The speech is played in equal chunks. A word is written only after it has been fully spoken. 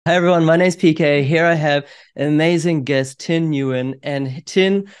Hi everyone, my name's PK. Here I have an amazing guest, Thinh Nguyen, and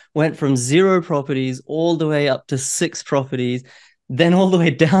Thinh went from zero properties all the way up to six properties, then all the way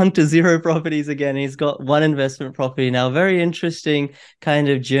down to zero properties again. He's got one investment property now. Very interesting kind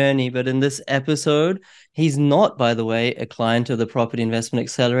of journey. But in this episode, he's not, by the way, a client of the Property Investment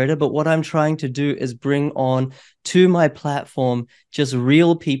Accelerator. But what I'm trying to do is bring on to my platform just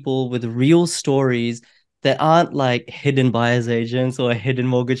real people with real stories that aren't like hidden buyers agents or hidden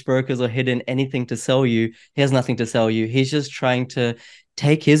mortgage brokers or hidden anything to sell you. He has nothing to sell you. He's just trying to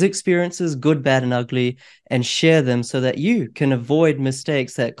take his experiences, good, bad, and ugly, and share them so that you can avoid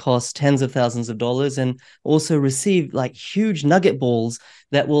mistakes that cost tens of thousands of dollars and also receive like huge nugget balls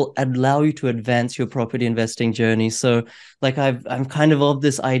that will allow you to advance your property investing journey. So like I'm kind of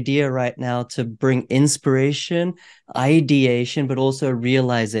this idea right now to bring inspiration, ideation, but also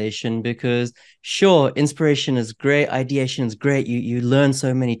realization, because sure, inspiration is great, ideation is great. You learn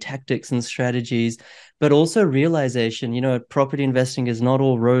so many tactics and strategies, but also realization. Property investing is not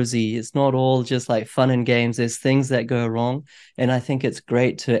all rosy. It's not all just like fun and games. There's things that go wrong. And I think it's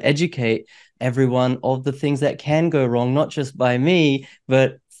great to educate everyone of the things that can go wrong, not just by me,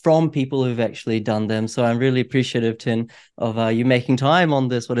 but from people who've actually done them. So I'm really appreciative, Tin, of you making time on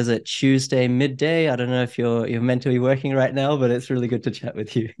this. What is it, Tuesday midday? I don't know if you're meant to be working right now, but it's really good to chat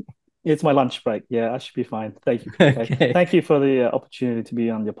with you. It's my lunch break. Yeah, I should be fine. Thank you, PK. Okay. Thank you for the opportunity to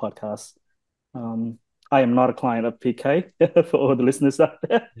be on your podcast. Um, I am not a client of PK for all the listeners out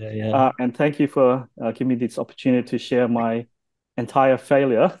there. Yeah, yeah. And thank you for giving me this opportunity to share my entire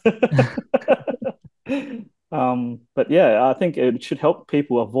failure. But yeah, I think it should help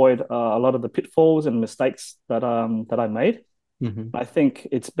people avoid a lot of the pitfalls and mistakes that I made. Hmm. I think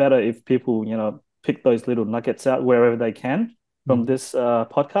it's better if people, pick those little nuggets out wherever they can from Hmm. this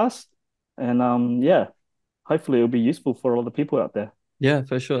podcast. And yeah, hopefully it'll be useful for all the people out there. Yeah,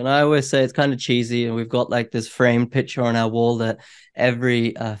 for sure. And I always say it's kind of cheesy, and we've got like this framed picture on our wall that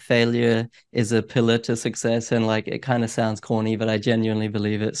every failure is a pillar to success. And like it kind of sounds corny, but I genuinely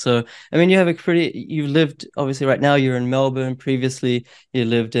believe it. So, I mean, you've lived obviously right now, you're in Melbourne. Previously, you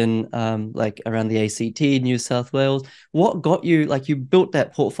lived in like around the ACT, New South Wales. What got you, like, you built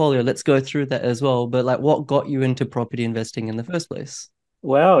that portfolio? Let's go through that as well. But like, what got you into property investing in the first place?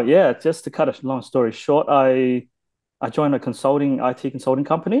 Well, yeah, just to cut a long story short, I joined a consulting IT consulting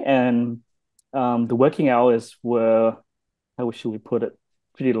company, and the working hours were, how should we put it,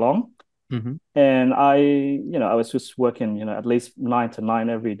 pretty long. Hmm. And I was just working, at least 9 to 9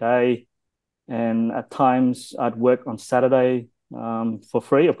 every day. And at times I'd work on Saturday for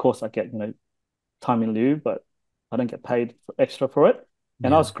free. Of course, I get, time in lieu, but I don't get paid extra for it.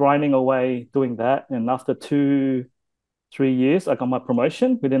 And I Yeah. was grinding away doing that. And after 3 years, I got my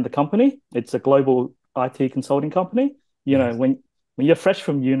promotion within the company. It's a global IT consulting company. Nice. When you're fresh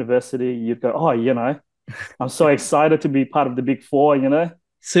from university, you go, oh, I'm so excited to be part of the big four,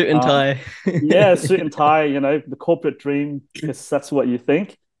 Suit and Um, tie. yeah, suit and tie, the corporate dream, because that's what you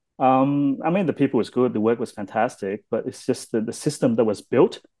think. I mean, the people was good, the work was fantastic, but it's just the system that was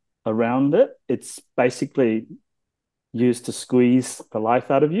built around it. It's basically used to squeeze the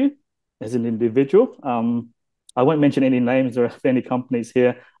life out of you as an individual. I won't mention any names or any companies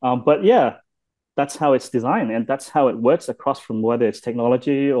here, but yeah, that's how it's designed, and that's how it works across from whether it's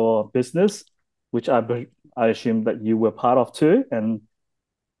technology or business, which I assume that you were part of too. And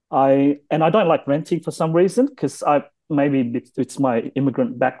I don't like renting for some reason because I maybe it's my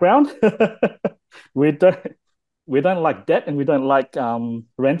immigrant background. we don't we don't like debt, and we don't like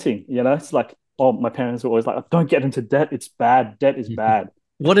renting. It's like, oh, my parents were always like, don't get into debt. It's bad. Debt is bad.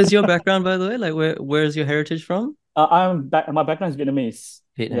 What is your background, by the way? Like, where is your heritage from? I'm back. My background is Vietnamese.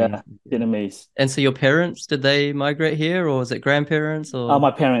 Vietnamese. Yeah, Yeah. Vietnamese. And so your parents, did they migrate here, or was it grandparents, or?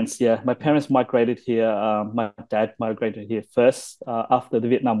 My parents, yeah, my parents migrated here. My dad migrated here first after the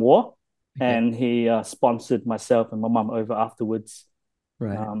Vietnam War, Okay. and he sponsored myself and my mum over afterwards.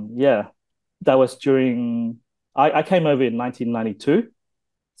 Right. Yeah, that was during. I came over in 1992,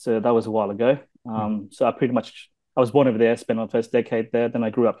 so that was a while ago. Mhm. So I was born over there, spent my first decade there, then I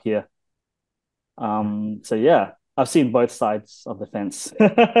grew up here. So yeah, I've seen both sides of the fence.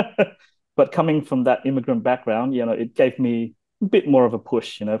 But coming from that immigrant background, it gave me a bit more of a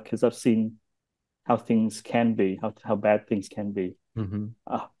push, because I've seen how things can be, how bad things can be. Mhm.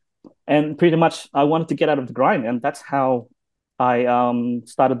 Uh, and pretty much I wanted to get out of the grind, and that's how I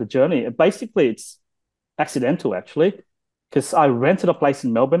started the journey. Basically, it's accidental actually, because I rented a place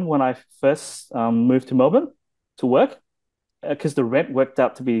in Melbourne when I first moved to Melbourne to work, because the rent worked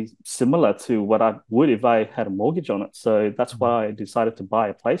out to be similar to what I would if I had a mortgage on it. So that's Mhm. why I decided to buy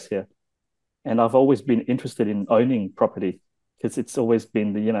a place here. And I've always been interested in owning property. because it's always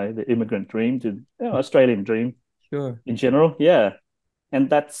been the immigrant dream, Australian dream Sure. in general. Yeah,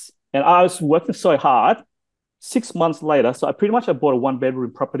 and I was working so hard. 6 months later, so I bought a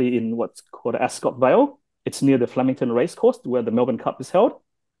one-bedroom property in what's called Ascot Vale. It's near the Flemington Racecourse where the Melbourne Cup is held.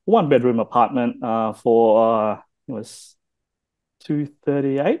 One-bedroom apartment for it was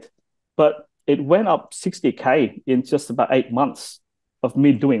 238, but it went up 60K in just about 8 months of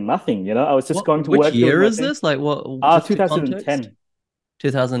me doing nothing. I was just What going to which work, doing year my is thing. this? Like what, just for context? 2010.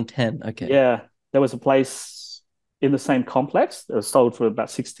 2010. Okay. Yeah, there was a place in the same complex that was sold for about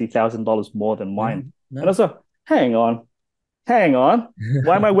 $60,000 more than mine. Right. And I Nice. was like, hang on,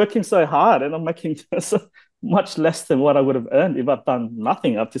 why am I working so hard? And I'm making so much less than what I would have earned if I've done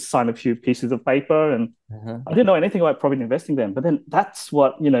nothing. I've just signed a few pieces of paper, and Uh-huh. I didn't know anything about property investing then. But then that's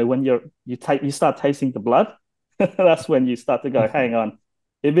what, when you start tasting the blood, that's when you start to go, hang on.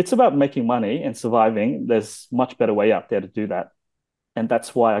 If it's about making money and surviving, there's much better way out there to do that. And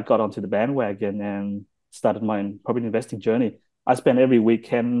that's why I got onto the bandwagon and started my property investing journey. I spent every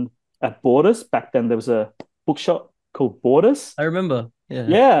weekend at Borders. Back then, there was a bookshop called Borders. I remember. Yeah.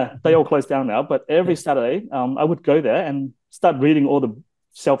 Yeah, they all closed down now. But every Saturday, I would go there and start reading all the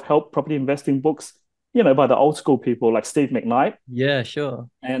self-help property investing books, by the old school people like Steve McKnight Yeah, sure.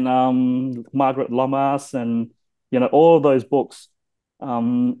 and Margaret Lomas and, all those books.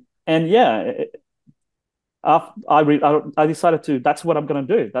 And yeah, I decided that's what I'm going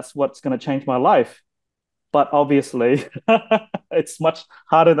to do. That's what's going to change my life. But obviously, it's much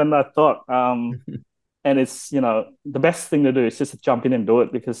harder than I thought. And it's, the best thing to do is just to jump in and do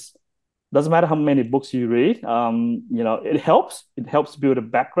it, because it doesn't matter how many books you read. It helps. It helps build a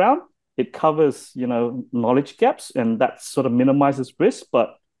background. It covers, knowledge gaps, and that sort of minimizes risk.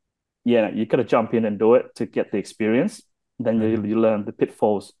 But yeah, you got to jump in and do it to get the experience. Then Right. you learn the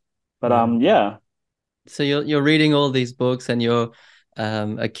pitfalls. But Right. yeah, So you're reading all these books and you're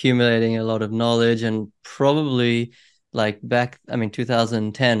accumulating a lot of knowledge and probably like back, I mean,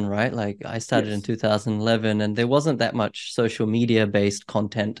 2010, right? Like I started in yes, 2011 and there wasn't that much social media based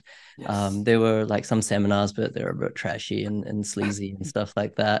content. yes. There were like some seminars, but they were a bit trashy and sleazy and stuff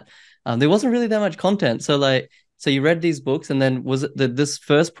like that. There wasn't really that much content. So like, so you read these books and then was it this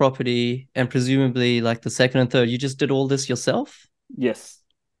first property and presumably like the second and third, you just did all this yourself? Yes,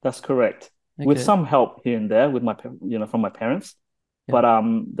 that's correct. With Okay. some help here and there with from my parents. Yeah. But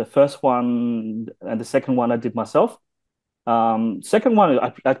the first one and the second one I did myself. Second one,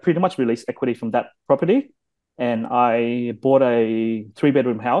 I pretty much released equity from that property, and I bought a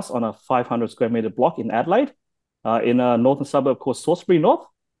three-bedroom house on a 500 square meter block in Adelaide, in a northern suburb called Salisbury North.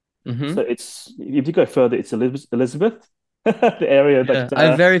 So Mm-hmm. it's if you go further, it's Elizabeth, the area Yeah, that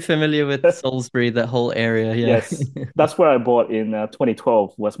I'm very familiar with Salisbury, that whole area. Yeah. yes, that's where I bought in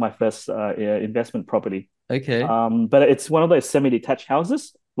 2012 was my first investment property. Okay. But it's one of those semi-detached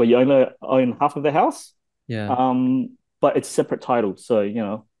houses where you only own half of the house, Yeah. but it's separate title. So,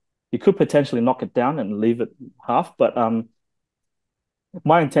 you could potentially knock it down and leave it half. But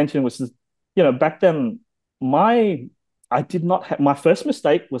my intention was, back then, my I did not have my first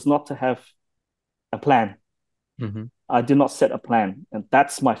mistake was not to have a plan. Hmm. I did not set a plan, and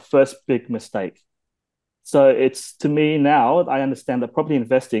that's my first big mistake. So it's to me now, I understand that property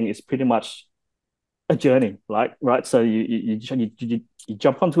investing is pretty much a journey, right? So you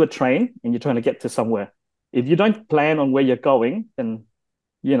jump onto a train and you're trying to get to somewhere. If you don't plan on where you're going, then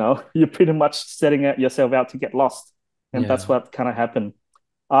you're pretty much setting yourself out to get lost, and Yeah. that's what kind of happened.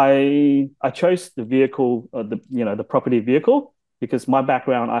 I chose the vehicle, the property vehicle, because my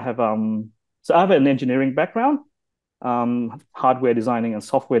background, I have an engineering background, hardware designing and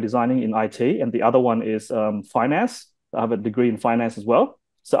software designing in IT, and the other one is finance. I have a degree in finance as well.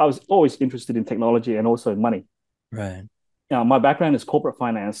 So I was always interested in technology and also money. Right. My background is corporate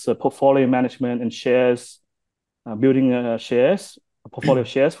finance, so portfolio management and shares, building shares, a portfolio of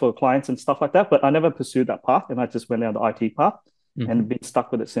shares for clients and stuff like that. But I never pursued that path, and I just went down the IT path Hmm. and been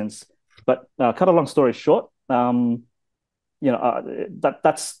stuck with it since. But cut a long story short,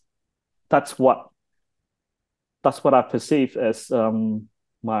 that's what I perceive as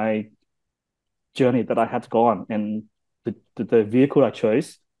my journey that I had to go on, and the vehicle I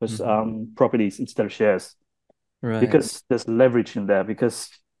chose was Hmm. properties instead of shares, Right. because there's leverage in there. Because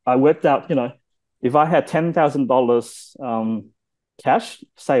I worked out, if I had $10,000 cash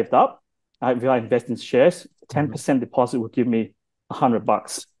saved up, if I invest in shares, Hmm. 10% deposit would give me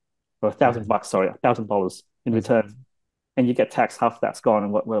 $100 or a thousand Right. bucks, sorry, $1,000 in That's return, and you get taxed, half that's gone,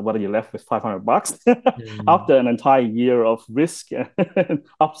 and what are you left with? $500 yeah. after an entire year of risk,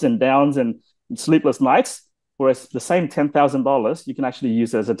 ups and downs, and sleepless nights. Whereas the same $10,000 you can actually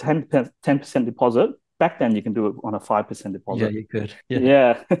use as a 10% deposit, back then you can do it on a 5% Yeah, deposit. you could. Yeah.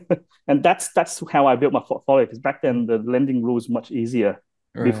 Yeah. And that's how I built my portfolio, because back then the lending rules much easier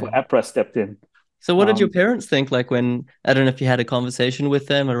before Right. APRA stepped in. So what did your Um, parents think like when I don't know if you had a conversation with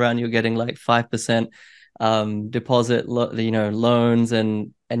them around you getting like 5% deposit loans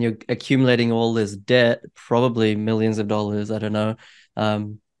and you're accumulating all this debt, probably millions of dollars, I don't know.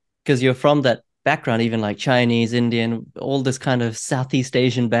 Because you're from that background, even like Chinese, Indian, all this kind of Southeast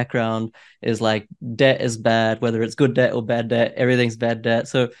Asian background is like debt is bad, whether it's good debt or bad debt, everything's bad debt.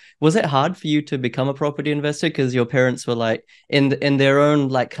 So was it hard for you to become a property investor because your parents were like in their own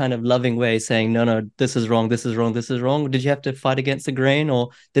like kind of loving way saying no, this is wrong, this is wrong, this is wrong? Did you have to fight against the grain, or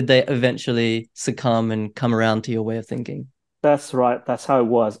did they eventually succumb and come around to your way of thinking? that's right. That's how it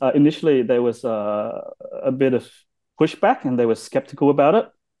was. Initially, there was a bit of pushback, and they were skeptical about it.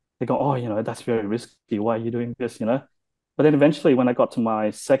 They go, "Oh, that's very risky. Why are you doing this?" But then eventually, when I got to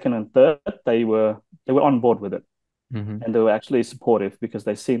my second and third, they were on board with it, Mm-hmm. and they were actually supportive, because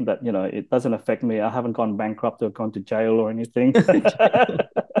they seen that it doesn't affect me. I haven't gone bankrupt or gone to jail or anything.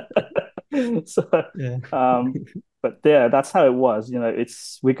 So, Yeah. um, but yeah, that's how it was.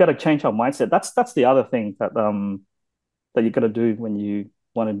 It's we got to change our mindset. That's the other thing that you got to do when you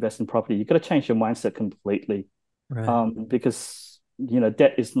want to invest in property. You got to change your mindset completely, Right. because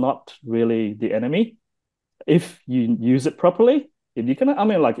debt is not really the enemy if you use it properly. If you're gonna, I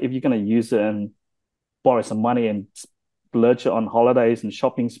mean, like if you're gonna use it and borrow some money and splurge it on holidays and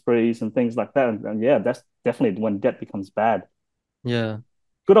shopping sprees and things like that, and yeah, that's definitely when debt becomes bad. Yeah.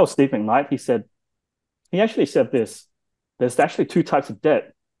 Good old Steve McKnight, he actually said this. There's actually two types of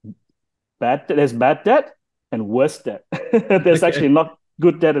debt. There's bad debt and worse debt. There's Okay. actually not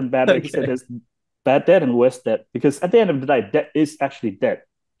good debt and bad debt. He said Okay. there's bad debt and worse debt, because at the end of the day, debt is actually debt.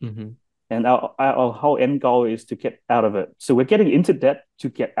 Mm-hmm. And our whole end goal is to get out of it. So we're getting into debt to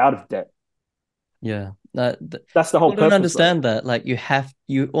get out of debt. Yeah. That's the whole People don't purpose of it. understand that. Like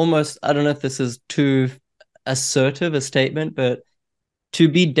you almost, I don't know if this is too assertive a statement, but to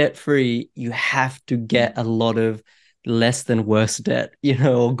be debt free, you have to get a lot of less than worse debt,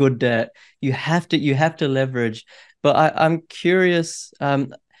 or good debt. You have to leverage. But I'm curious.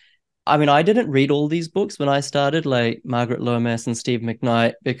 I mean, I didn't read all these books when I started, like Margaret Lomas and Steve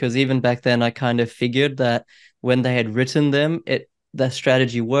McKnight, because even back then I kind of figured that when they had written them, the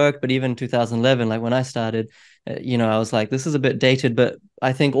strategy worked. But even 2011, like when I started, I was like, this is a bit dated. But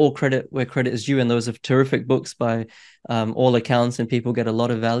I think all credit where credit is due, and those are terrific books by all accounts, and people get a lot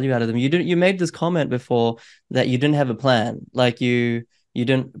of value out of them. You made this comment before that you didn't have a plan, like you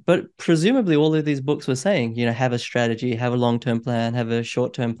didn't, but presumably all of these books were saying, have a strategy, have a long-term plan, have a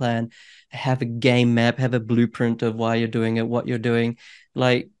short-term plan, have a game map, have a blueprint of why you're doing it, what you're doing.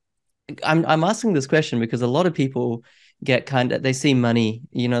 Like, I'm asking this question because a lot of people get kind of, they see money,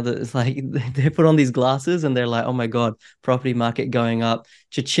 that it's like they put on these glasses and they're like, oh my God, property market going up.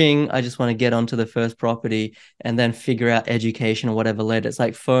 Cha-ching, I just want to get onto the first property and then figure out education or whatever later. It's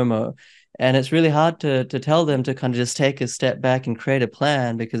like FOMO. And it's really hard to tell them to kind of just take a step back and create a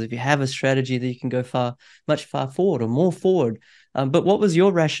plan, because if you have a strategy that you can go much far forward or more forward. But what was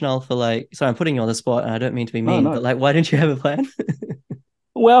your rationale for like, sorry, I'm putting you on the spot and I don't mean to be No, mean, but no. like, why didn't you have a plan?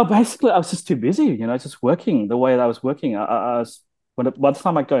 Well, basically, I was just too busy, just working the way that I was working. I was, by the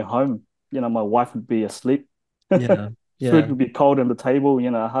time I go home, my wife would be asleep. Yeah. Food Yeah. would be cold on the table.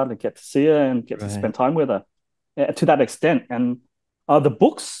 I hardly get to see her and get to Right. spend time with her, to that extent. And the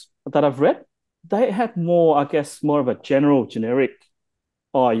books that I've read, they had more, I guess, more of a generic.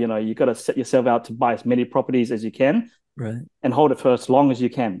 Oh, you got to set yourself out to buy as many properties as you can Right. and hold it for as long as you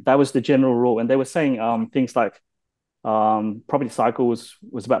can. That was the general rule. And they were saying things like property cycle was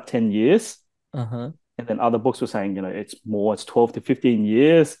about 10 years. Uh-huh. And then other books were saying, it's 12 to 15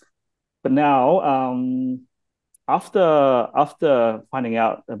 years. But now, after finding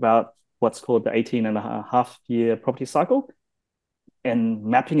out about what's called the 18 and a half year property cycle and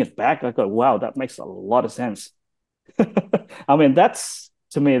mapping it back, I go, wow, that makes a lot of sense. I mean,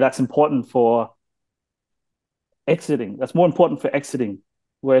 to me, that's important for exiting. That's more important for exiting.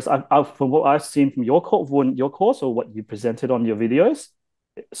 Whereas from what I've seen from your course or what you presented on your videos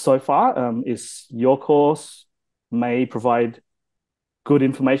so far, is your course may provide good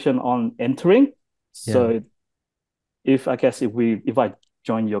information on entering. Yeah. So if I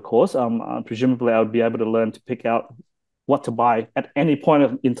join your course, presumably I would be able to learn to pick out what to buy at any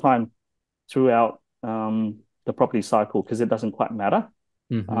point in time throughout the property cycle, because it doesn't quite matter.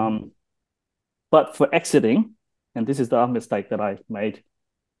 Mm-hmm. Um, but for exiting, and this is the other mistake that I made,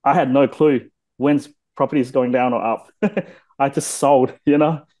 I had no clue when's property is going down or up. I just sold. Had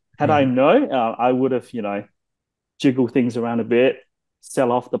I Right. known, I would have, jiggle things around a bit,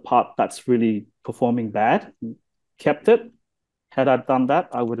 sell off the part that's really performing bad, kept it. Had I done that,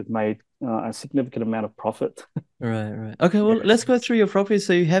 I would have made a significant amount of profit. Right, right. Okay, well, Yeah. let's go through your properties.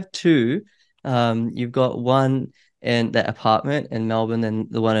 So you have two. You've got one in that apartment in Melbourne and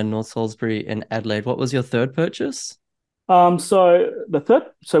the one in North Salisbury in Adelaide. What was your third purchase?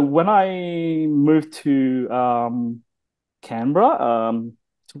 So when I moved to Canberra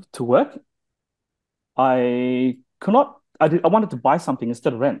to work, I could not. I wanted to buy something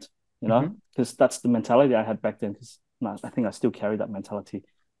instead of rent, Hmm. because that's the mentality I had back then. Because I think I still carry that mentality.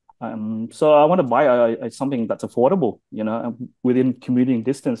 So I want to buy something that's affordable, within commuting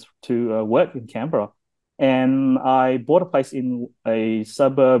distance to work in Canberra. And I bought a place in a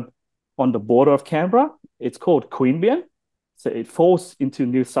suburb on the border of Canberra. It's called Queanbeyan. So it falls into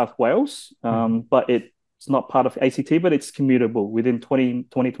New South Wales, Hmm. but it's not part of ACT, but it's commutable within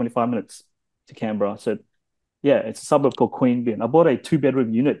 25 minutes to Canberra. So yeah, it's a suburb called Queanbeyan. I bought a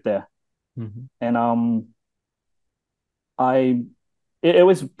two-bedroom unit there. Hmm. And I it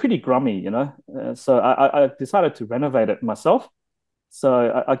was pretty grummy. So I decided to renovate it myself.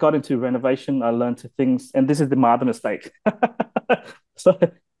 So I got into renovation. I learned things, and this is my other mistake. So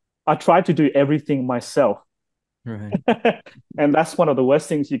I tried to do everything myself, Right. and that's one of the worst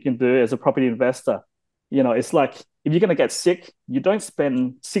things you can do as a property investor. It's like if you're going to get sick, you don't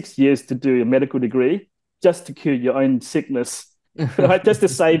spend 6 years to do a medical degree just to cure your own sickness, right? Just to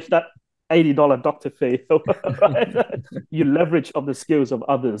save that $80 doctor fee, right? You leverage of the skills of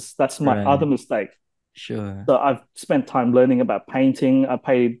others. That's my other Right. mistake. Sure. So I've spent time learning about painting. I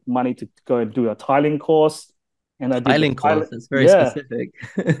paid money to go and do a tiling course, and I did the Tiling course. tiling. That's very Yeah, specific.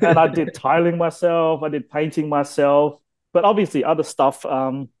 and I did tiling myself. I did painting myself, but obviously other stuff,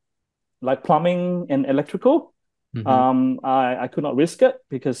 like plumbing and electrical, Hmm. I could not risk it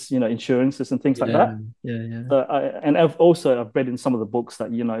because insurances and things like Yeah. that. Yeah. Yeah. And I've read in some of the books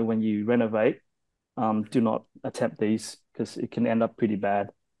that when you renovate, do not attempt these because it can end up pretty bad.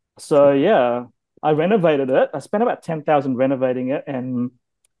 So yeah, I renovated it. I spent about 10,000 renovating it, and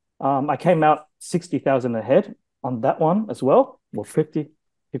I came out 60,000 ahead on that one as well. Well, 50,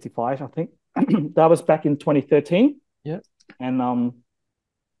 55, I think. That was back in 2013, Yeah. and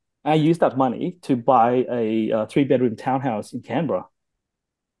I used that money to buy a three-bedroom townhouse in Canberra.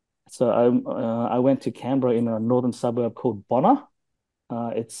 So I went to Canberra in a northern suburb called Bonner.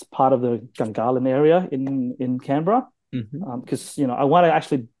 It's part of the Gungahlin area in Canberra, Hmm. because I want to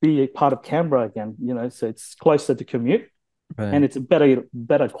actually be a part of Canberra again. So it's closer to commute, and Right. it's a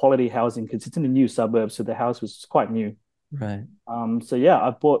better quality housing because it's in a new suburb, so the house was quite new. Right. So yeah, I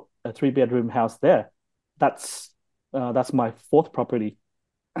bought a three-bedroom house there. That's my fourth property.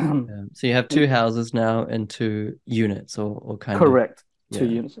 So you have two houses now and two units, or kind of, Correct, two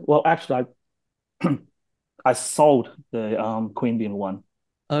yeah. units. Well, actually, I sold the Queen Bean one.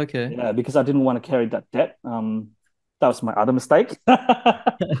 Okay. Yeah, because I didn't want to carry that debt. That was my other mistake.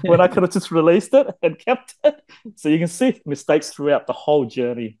 When I could have just released it and kept it. So you can see mistakes throughout the whole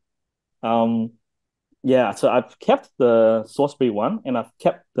journey. Um, yeah, so I've kept the Salisbury one, and I've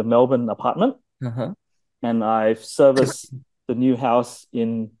kept the Melbourne apartment, Uh-huh. and I've serviced the new house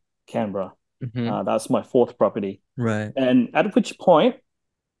in Canberra. Hmm. That's my fourth property. Right. And at which point,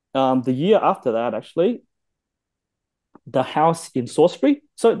 the year after that, actually, the house in Salisbury.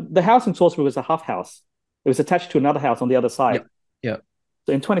 So the house in Salisbury was a half house. It was attached to another house on the other side. Yep. Yep.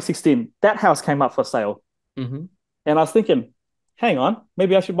 So in 2016, that house came up for sale. Hmm. And I was thinking, hang on,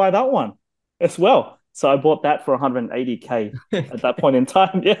 maybe I should buy that one as well. So I bought that for 180K at that point in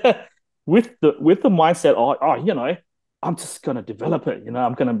time. Yeah. With the mindset, I'm just gonna develop it.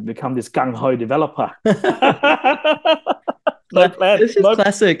 I'm gonna become this gung-ho developer. No plan. It's just No.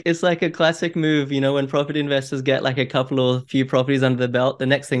 classic. It's like a classic move, when property investors get like a couple or few properties under the belt, the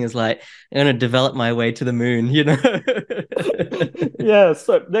next thing is like, I'm gonna develop my way to the moon. Yeah,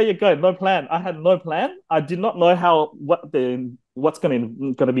 so there you go. No plan. I had no plan. I did not know what's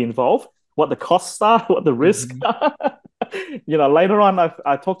going to be involved, what the costs are, what the risks Mhm. are. Later on,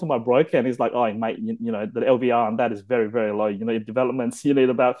 I talked to my broker, and he's like, "Oh, mate, the LVR on that is very, very low. In developments, you need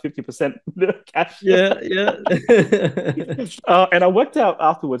about 50% cash." Yeah, yeah. And I worked out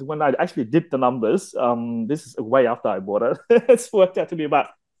afterwards when I actually did the numbers. This is way after I bought it. It's worked out to be about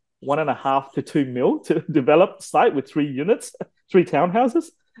 1.5 to 2 mil to develop the site with three units, three townhouses.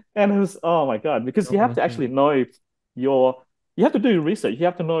 And it was, oh my God, because Oh you have my to actually God. know your, you have to do research. You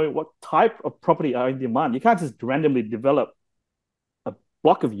have to know what type of property are in demand. You can't just randomly develop a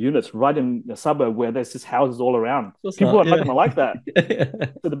block of units right in a suburb where there's just houses all around. Of course People not. are not Yeah. going to like that. Yeah.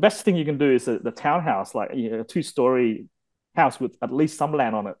 So the best thing you can do is the townhouse, like a two-story house with at least some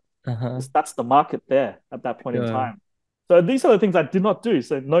land on it. Uh-huh. Because that's the market there at that point in Sure. time. So these are the things I did not do.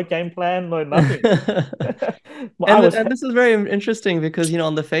 So no game plan, no nothing. Well, I was And this is very interesting because,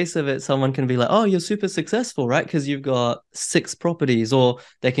 on the face of it, someone can be like, "Oh, you're super successful, right? Because you've got six properties," or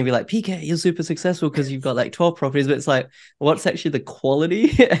they can be like, "PK, you're super successful because you've got like 12 properties." But it's like, what's actually the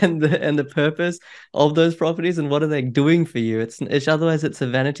quality and the purpose of those properties, and what are they doing for you? It's otherwise it's a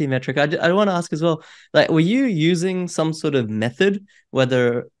vanity metric. I want to ask as well, like, were you using some sort of method,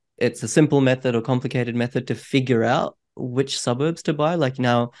 whether it's a simple method or complicated method, to figure out which suburbs to buy? Like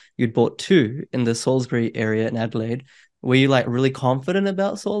now you'd bought two in the Salisbury area in Adelaide. Were you like really confident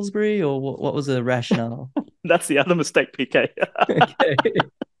about Salisbury, or what was the rationale? That's the other mistake, PK. Okay.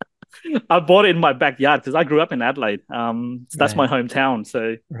 I bought it in my backyard because I grew up in Adelaide. So that's my Right. hometown.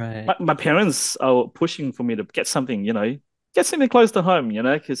 So Right. my parents are pushing for me to get something, get something close to home,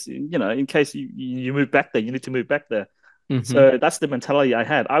 because in case you move back there, you need to move back there. Mm-hmm. So that's the mentality I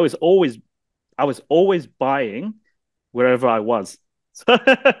had. I was always buying wherever I was. So,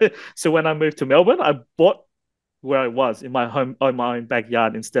 so when I moved to Melbourne, I bought where I was in my home, in my own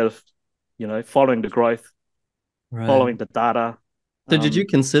backyard, instead of, following the growth, Right. following the data. So did you Um,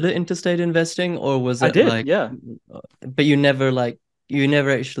 consider interstate investing, or was I it did, like, yeah. but you never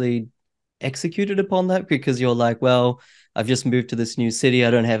actually executed upon that because you're like, well, I've just moved to this new city.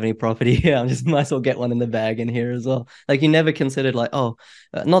 I don't have any property here. I just might as well get one in the bag in here as well. Like you never considered like, oh,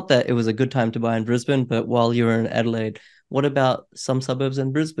 not that it was a good time to buy in Brisbane, but while you were in Adelaide, what about some suburbs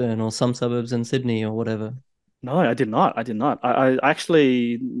in Brisbane or some suburbs in Sydney or whatever? No, I did not. I did not. I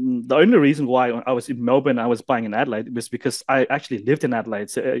actually, the only reason why I was in Melbourne, I was buying in Adelaide was because I actually lived in Adelaide.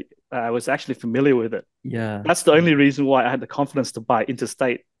 So I was actually familiar with it. Yeah. That's the only reason why I had the confidence to buy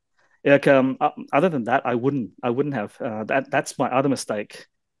interstate. Like, other than that, I wouldn't have. That's my other mistake.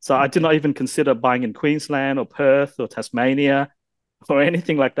 So I did Okay. not even consider buying in Queensland or Perth or Tasmania or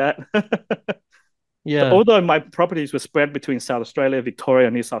anything like that. So Yeah. although my properties were spread between South Australia, Victoria,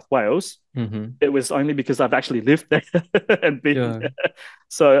 and New South Wales, Mm-hmm. it was only because I've actually lived there and been Sure. there.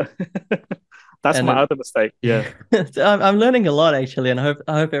 So that's And my then other mistake. Yeah. so I'm learning a lot actually, and I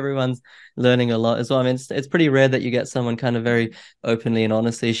hope everyone's learning a lot as well. I mean, it's pretty rare that you get someone kind of very openly and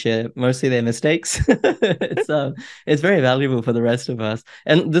honestly share mostly their mistakes. It's very valuable for the rest of us.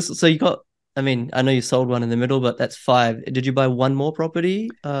 And this, so you got, I mean, I know you sold one in the middle, but that's five. Did you buy one more property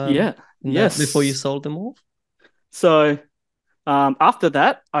Yeah. in that before you Yes. sold them all? So after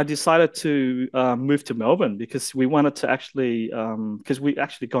that, I decided to move to Melbourne because we wanted to actually, because we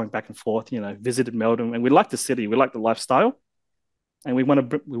actually going back and forth, visited Melbourne, and we like the city, we like the lifestyle, and we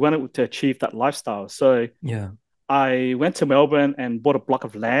wanted to achieve that lifestyle. So Yeah. I went to Melbourne and bought a block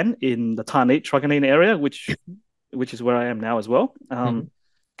of land in the Tarneit Truganine area, which is where I am now as well. Mhm.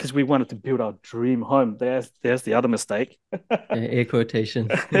 Because we wanted to build our dream home. There's the other mistake. Yeah, air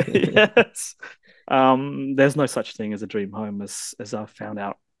quotations. Yes. There's no such thing as a dream home, as I've found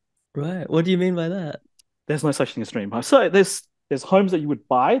out. Right. What do you mean by that? There's no such thing as dream home. So there's homes that you would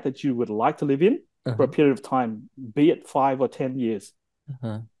buy that you would like to live in for a Uh-huh. period of time, be it 5 or 10 years,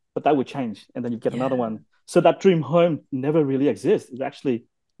 Uh-huh. but that would change, and then you get another Yeah. one. So that dream home never really exists. It's actually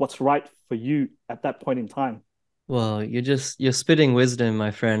what's right for you at that point in time. Well, you're spitting wisdom,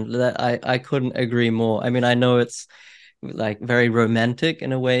 my friend. That I couldn't agree more. I mean, I know it's like very romantic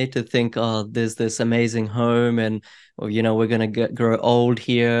in a way to think, oh, there's this amazing home, and or we're gonna grow old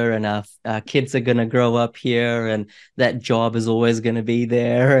here, and our kids are gonna grow up here, and that job is always gonna be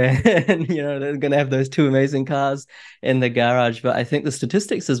there, and they're gonna have those two amazing cars in the garage. But I think the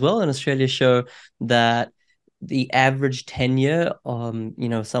statistics as well in Australia show that the average tenure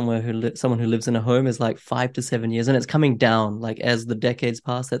someone who lives in a home is like 5 to 7 years, and it's coming down like as the decades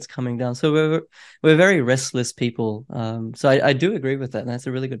pass. That's coming down, so we're very restless people. So I do agree with that, and that's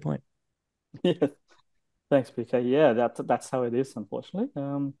a really good point. Yeah, thanks, PK. Yeah, that's how it is, unfortunately.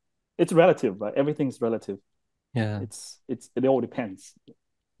 It's relative, right? Everything's relative. Yeah. It all depends.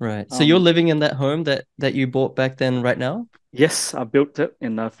 Right, so you're Um, living in that home that you bought back then right now? yes, I built it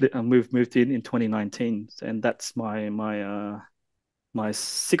and I moved in 2019, and that's my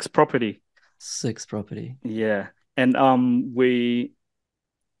sixth property. Six property. Yeah, and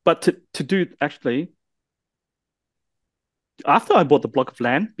but to do actually after I bought the block of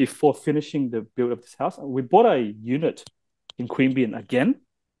land before finishing the build of this house, we bought a unit in Queanbeyan again.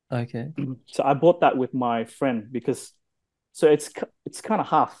 Okay. So I bought that with my friend because so it's kind of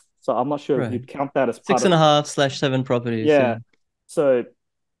half. So I'm not sure if Right. you'd count that as part Six and of a half slash seven properties, yeah. yeah. So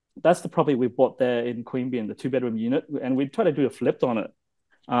that's the property we bought there in Queanbeyan, the two-bedroom unit, and we tried to do a flip on it.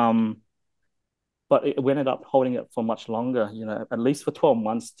 Um, but we ended up holding it for much longer, at least for 12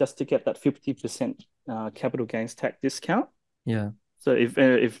 months, just to get that 50% capital gains tax discount. Yeah. So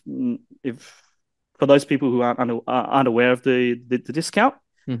if for those people who aren't aware of the discount,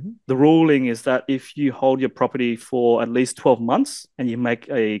 Hmm. the ruling is that if you hold your property for at least 12 months and you make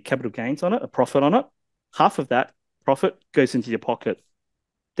a capital gains on it, a profit on it, half of that profit goes into your pocket.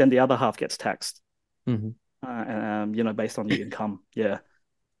 Then the other half gets taxed, Hmm. based on your income. Yeah,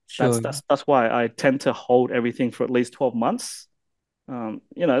 that's Sure. that's that's why I tend to hold everything for at least 12 months.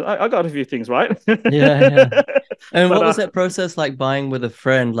 I got a few things right, Yeah, yeah. And but what was that process like buying with a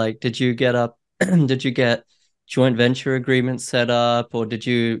friend? Like, did you get up, did you get joint venture agreements set up, or did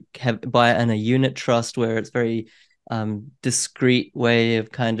you buy it in a unit trust where it's very discreet way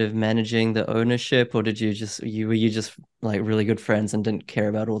of kind of managing the ownership, or did you were you just like really good friends and didn't care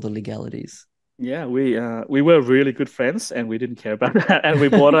about all the legalities? yeah, we were really good friends and we didn't care about that, and we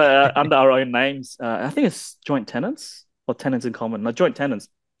bought it under our own names. I think it's joint tenants or tenants in common. No, joint tenants,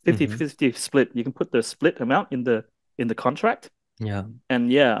 Hmm. 50-50 split. You can put the split amount in the contract. Yeah.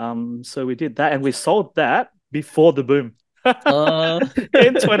 And yeah, so we did that and we sold that before the boom Oh,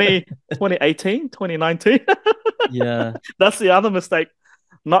 in 2018, 2019. yeah. That's the other mistake,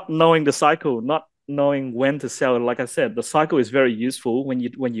 not knowing the cycle, not knowing when to sell. Like I said, the cycle is very useful when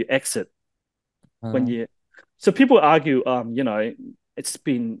you exit. When Uh, you So people argue, it's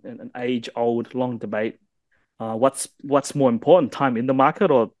been an age old long debate. What's more important, time in the market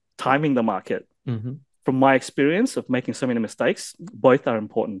or timing the market? hmm. From my experience of making so many mistakes, both are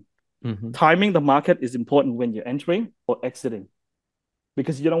important. Hmm. Timing the market is important when you're entering or exiting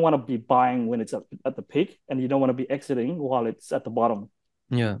because you don't want to be buying when it's at the peak and you don't want to be exiting while it's at the bottom.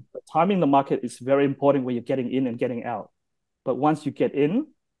 Yeah. But timing the market is very important when you're getting in and getting out. But once you get in,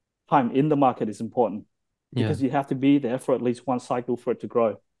 time in the market is important Yeah. because you have to be there for at least one cycle for it to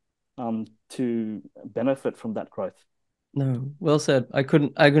grow, to benefit from that growth. No, well said. I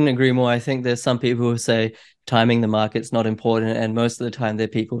couldn't agree more. I think there's some people who say timing the market's not important, and most of the time they're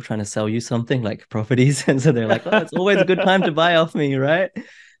people trying to sell you something like properties. And so they're like, oh, it's always a good time to buy off me, right?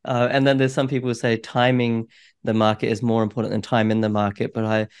 And then there's some people who say timing the market is more important than time in the market.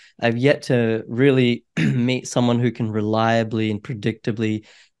 But I've yet to really meet someone who can reliably and predictably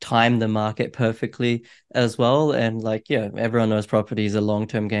time the market perfectly as well. And like, yeah, everyone knows property is a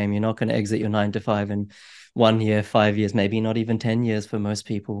long-term game. You're not going to exit your 9 to 5 and 1 year, 5 years, maybe not even 10 years for most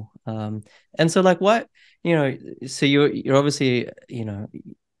people. And so like what, so you're obviously,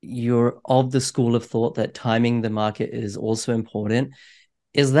 you're of the school of thought that timing the market is also important.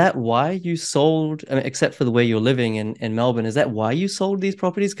 Is that why you sold, I mean, except for the way you're living in Melbourne, is that why you sold these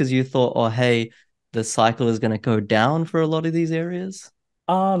properties? Because you thought, oh, hey, the cycle is going to go down for a lot of these areas?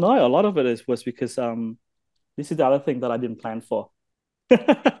 No, a lot of it was because this is the other thing that I didn't plan for.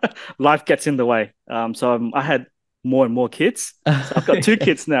 Life gets in the way. I had more and more kids. So I've got two Okay.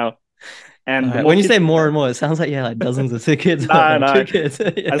 kids now, All and the right. more When you kids say you more have, and more, it sounds like yeah, like dozens of kids, but no, like two no. kids.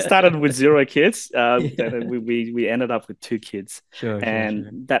 I Yeah. started with zero kids. Then Yeah. we ended up with two kids, Sure, sure, and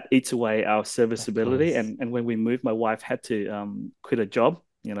sure. that eats away our Of serviceability. course. And when we moved, my wife had to quit a job.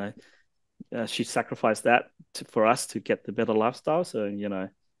 She sacrificed that for us to get the better lifestyle. So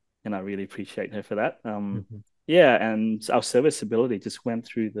and I really appreciate her for that. Mhm. Yeah, and our serviceability just went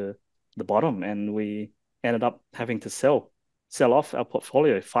through the bottom, and we ended up having to sell off our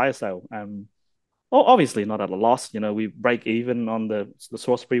portfolio, fire sale. Obviously not at a loss. We break even on the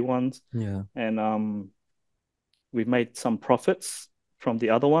Salisbury ones, Yeah. and we've made some profits from the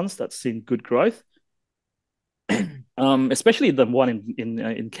other ones that's seen good growth. Especially the one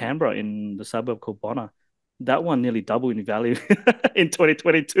in Canberra in the suburb called Bonner. That one nearly doubled in value in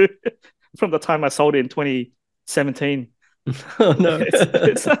 2022 from the time I sold it in 2017. Oh no.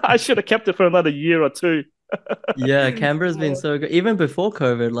 It's I should have kept it for another year or two. Yeah, Canberra's been so good. Even before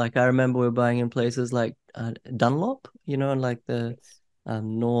COVID, like I remember we were buying in places like Dunlop, in like the Yes.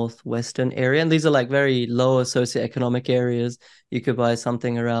 northwestern area. And these are like very lower socioeconomic areas. You could buy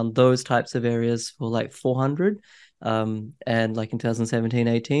something around those types of areas for like 400. And like in 2017,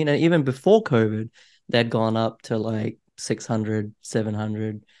 18. And even before COVID, they'd gone up to like 600,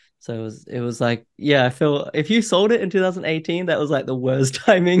 700. So it was like, yeah, I feel if you sold it in 2018, that was like the worst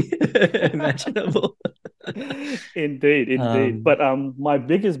timing imaginable. Indeed, indeed. Um, But my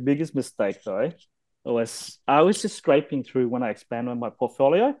biggest mistake though was I was just scraping through when I expanded my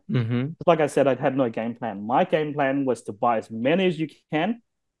portfolio. mhm. Like I said, I had no game plan. My game plan was to buy as many as you can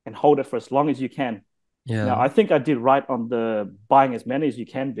and hold it for as long as you can. Now, Yeah, I think I did right on the buying as many as you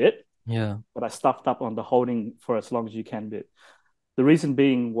can bit, yeah, but I stuffed up on the holding for as long as you can bit. The reason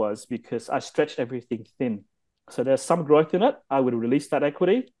being was because I stretched everything thin. So there's some growth in it. I would release that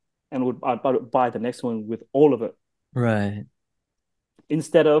equity and I'd buy the next one with all of it right.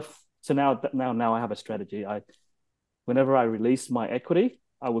 instead of. So now I have a strategy. Whenever I release my equity,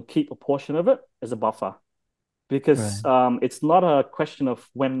 I would keep a portion of it as a buffer because Right. it's not a question of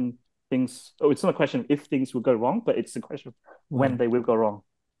when things. Oh, it's not a question of if things will go wrong, but it's a question of when Right. they will go wrong.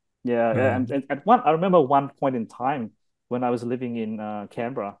 Yeah, yeah. Right. And at one, I remember one point in time when I was living in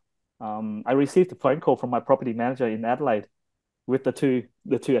Canberra, I received a phone call from my property manager in Adelaide with the two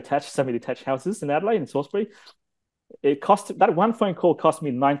attached semi-detached houses in Adelaide and Salisbury. It cost that one phone call cost me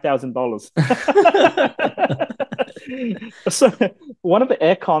 $9,000. So one of the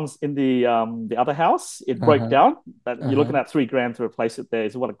air cons in the other house it broke Uh-huh. down. That you're looking Uh-huh. at $3,000 to replace it. There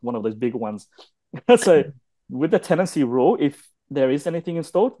is one of those bigger ones. So with the tenancy rule, if there is anything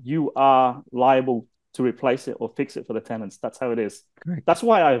installed, you are liable to replace it or fix it for the tenants. That's how it is. Correct. That's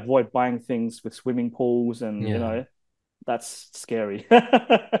why I avoid buying things with swimming pools and Yeah. that's scary.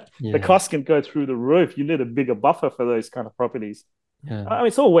 The Yeah. cost can go through the roof. You need a bigger buffer for those kind of properties. Yeah. I mean,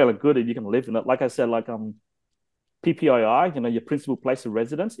 it's all well and good if you can live in it. Like I said, like PPII, your principal place of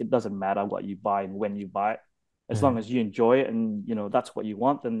residence, it doesn't matter what you buy and when you buy it. As Right. long as you enjoy it and that's what you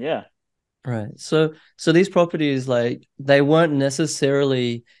want, then yeah. Right. So these properties, like, they weren't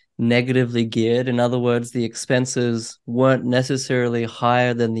necessarily negatively geared. In other words, the expenses weren't necessarily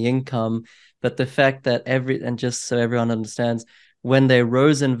higher than the income, but the fact that and just so everyone understands, when they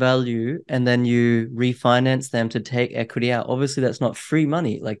rose in value and then you refinance them to take equity out, obviously that's not free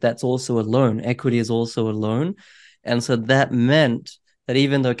money. Like, that's also a loan. Equity is also a loan. And so that meant that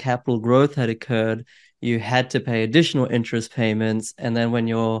even though capital growth had occurred, you had to pay additional interest payments. And then when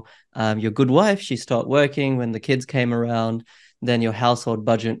your good wife, she stopped working, when the kids came around, then your household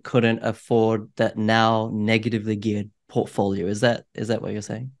budget couldn't afford that now negatively geared portfolio. Is that what you're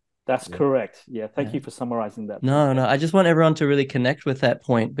saying? That's Yeah. correct. Yeah, thank Yeah. you for summarizing that, No, PK. no, I just want everyone to really connect with that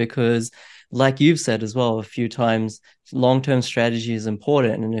point because, like you've said as well a few times, long-term strategy is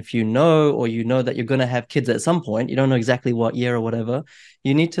important. And if you know, or you know that you're going to have kids at some point, you don't know exactly what year or whatever,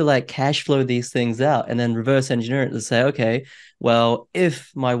 you need to like cash flow these things out and then reverse engineer it to say, okay, well,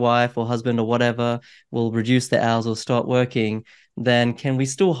 if my wife or husband or whatever will reduce the hours or start working, then can we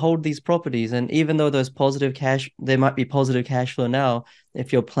still hold these properties? And even though there might be positive cash flow now,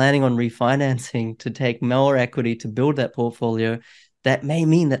 if you're planning on refinancing to take more equity to build that portfolio, that may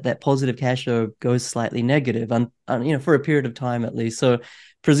mean that that positive cash flow goes slightly negative, for a period of time at least. So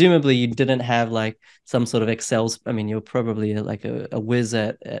presumably you didn't have like some sort of Excel. I mean, you're probably like a whiz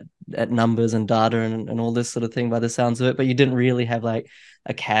at numbers and data and all this sort of thing by the sounds of it, but you didn't really have like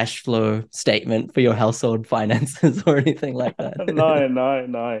a cash flow statement for your household finances or anything like that. No, no,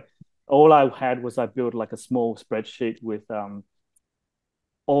 no. All I had was I built like a small spreadsheet with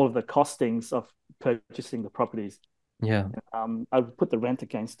all of the costings of purchasing the properties. Yeah. I would put the rent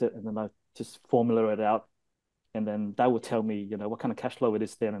against it, and then I just formula it out, and then that would tell me, what kind of cash flow it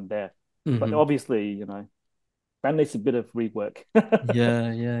is then and there. But Hmm. obviously, that needs a bit of rework.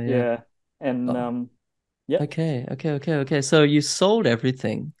 Yeah, yeah, yeah. Yeah, and Oh, yeah, okay. So you sold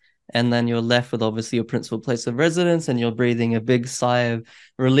everything, and then you're left with obviously your principal place of residence, and you're breathing a big sigh of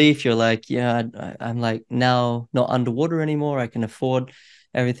relief. You're like, yeah, I'm like now not underwater anymore. I can afford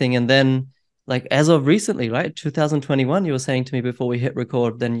everything. And then, like, as of recently, right, 2021, you were saying to me before we hit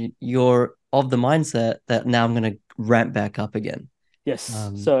record, then you're of the mindset that now I'm going to ramp back up again. yes.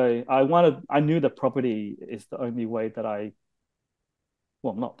 Um, So I knew that property is the only way that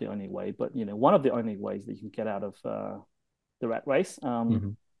well, not the only way, but one of the only ways that you can get out of the rat race.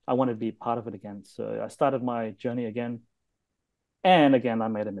 mhm. I wanted to be part of it again, so I started my journey again. And again, I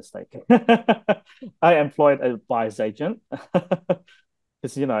made a mistake. I employed a buyer's agent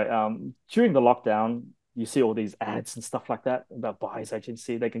because during the lockdown, you see all these ads and stuff like that about buyer's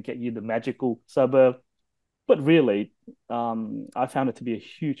agency. They can get you the magical suburb, but really, I found it to be a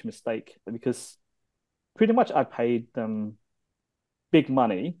huge mistake because pretty much I paid them big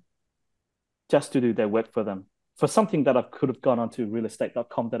money just to do their work for them for something that I could have gone onto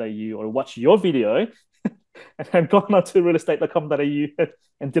realestate.com.au or watched your video and gone onto realestate.com.au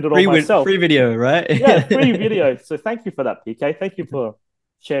and did it all myself. Free video, right? Yeah, free video. So thank you for that, PK. Thank you for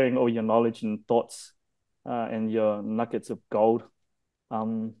sharing all your knowledge and thoughts and your nuggets of gold.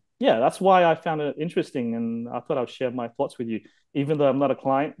 Yeah, that's why I found it interesting, and I thought I'd share my thoughts with you, even though I'm not a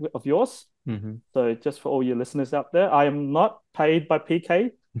client of yours. Mhm. So just for all your listeners out there, I am not paid by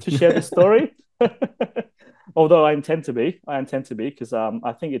PK to share this story. Although I intend to be. I intend to be because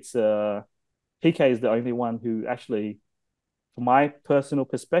I think it's PK is the only one who actually, from my personal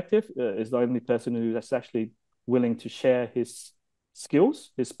perspective, is the only person who is actually willing to share his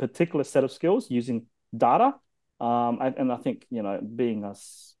skills, his particular set of skills using data. And I think, being a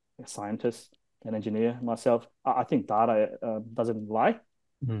scientist, an engineer myself, I think data doesn't lie.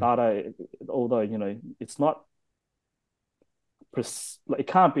 Mm. Data, although, it's not like, it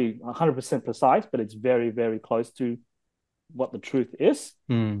can't be 100% precise, but it's very, very close to what the truth is.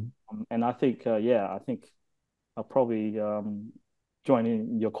 Hmm. And I think, yeah, I think I'll probably join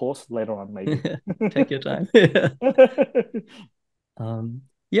in your course later on, maybe. Take your time. Yeah. Um,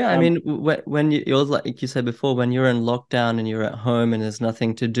 yeah, I um, mean, when you're like you said before, when you're in lockdown and you're at home and there's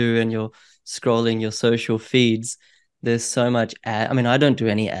nothing to do and you're scrolling your social feeds, there's so much ad. I mean, I don't do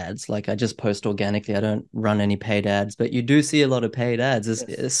any ads. Like I just post organically. I don't run any paid ads, but you do see a lot of paid ads. yes,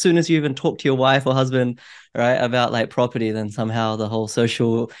 As soon as you even talk to your wife or husband, right, about like property, then somehow the whole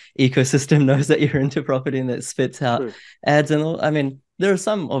social ecosystem knows that you're into property and that spits out true. ads and all. I mean, there are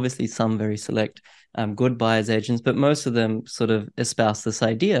some, obviously, some very select good buyers agents, but most of them sort of espouse this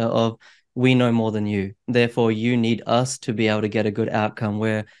idea of we know more than you. Therefore, you need us to be able to get a good outcome.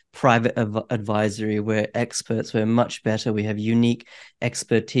 We're private advisory, we're experts, we're much better. We have unique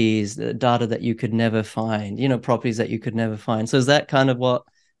expertise, the data that you could never find, properties that you could never find. So is that kind of what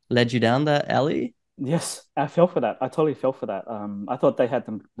led you down that alley? Yes, I fell for that. I totally fell for that. I thought they had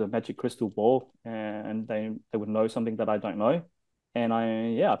the magic crystal ball, and they would know something that I don't know. And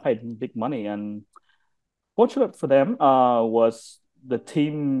I paid big money. And fortunate for them, was the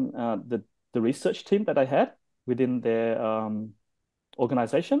team, the research team that I had within their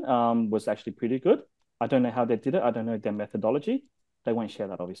organization, was actually pretty good. I don't know how they did it. I don't know their methodology. They won't share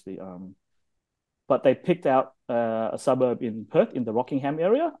that, obviously. But they picked out a suburb in Perth, in the Rockingham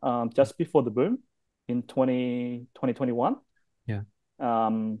area, just before the boom in 2021. Yeah.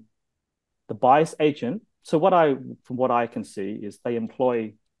 Um, the buyer's agent. So from what I can see, is they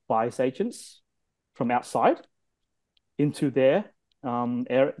employ buyer's agents from outside into their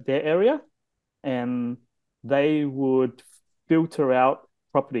area, and they would filter out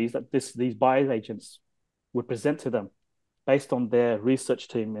properties that these buyer's agents would present to them based on their research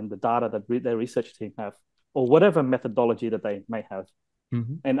team and the data that their research team have, or whatever methodology that they may have.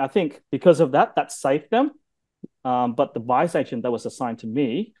 Mm-hmm. And I think because of that, that saved them. But the buyer's agent that was assigned to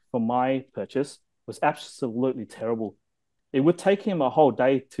me for my purchase was absolutely terrible. It would take him a whole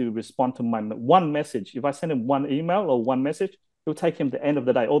day to respond to my one message. If I send him one email or one message, it would take him the end of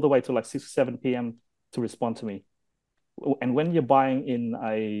the day, all the way to like 6 or 7 p.m. to respond to me. And when you're buying in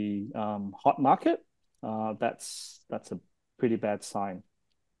a hot market, that's a pretty bad sign.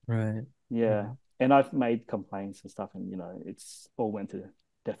 Right. Yeah. Right. And I've made complaints and stuff, and it's all went to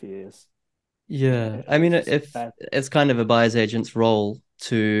deaf ears. Yeah, Yeah, I mean, it's just if bad. it's kind of a buyer's agent's role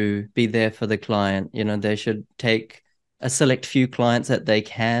to be there for the client, they should take a select few clients that they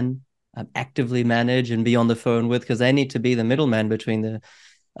can actively manage and be on the phone with because they need to be the middleman between the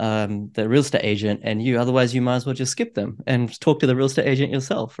real estate agent and you. Otherwise, you might as well just skip them and talk to the real estate agent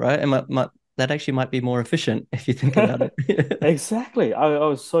yourself, right? And that actually might be more efficient if you think about it. Exactly. I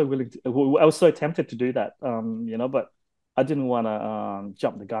was so willing to, I was so tempted to do that, but I didn't want to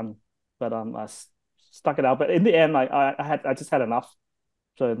jump the gun. But stuck it out. But in the end, I just had enough.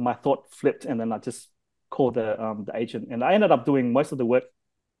 So my thought flipped, and then I just called the agent, and I ended up doing most of the work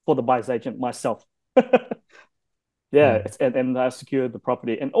for the buyer's agent myself. Yeah, Yeah. and I secured the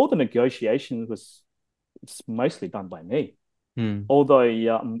property, and all the negotiation was it's mostly done by me. Hmm. Although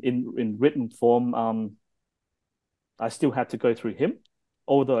in written form, I still had to go through him.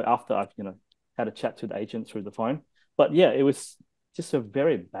 Although after I've had a chat to the agent through the phone, but yeah, it was just a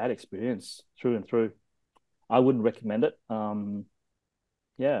very bad experience through and through. I wouldn't recommend it.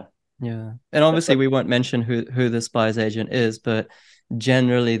 Yeah, Yeah. And obviously but we won't mention who the buyer's agent is, but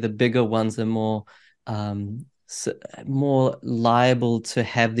generally the bigger ones are um more liable to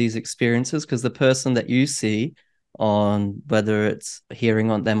have these experiences because the person that you see on whether it's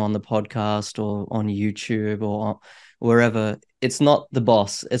hearing on them on the podcast or on YouTube or wherever, it's not the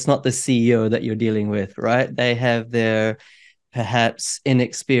boss, it's not the CEO that you're dealing with, right? They have their perhaps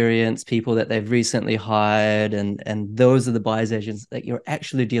inexperienced people that they've recently hired and those are the buyers agents that you're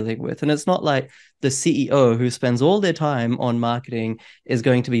actually dealing with, and it's not like the CEO who spends all their time on marketing is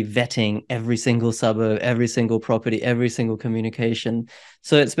going to be vetting every single suburb, every single property, every single communication.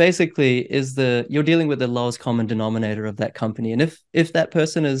 So it's basically is the you're dealing with the lowest common denominator of that company, and if that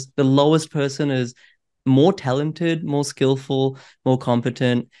person is the lowest person is more talented, more skillful, more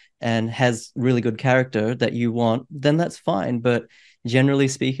competent, and has really good character that you want, then that's fine. But generally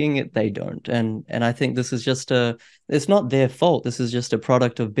speaking, they don't. And I think this is just it's not their fault. This is just a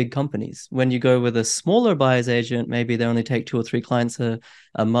product of big companies. When you go with a smaller buyer's agent, maybe they only take two or three clients a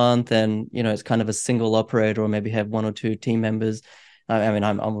month, and it's kind of a single operator, or maybe have one or two team members. I mean,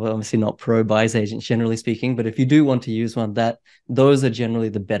 I'm obviously not pro buyer's agents generally speaking, but if you do want to use one, those are generally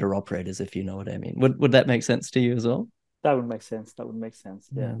the better operators, if you know what I mean. Would that make sense to you as well? that would make sense. That would make sense.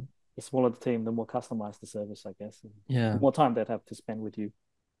 Yeah. Yeah. the smaller the team, the more customized the service, I guess, and the Yeah. more time they'd have to spend with you.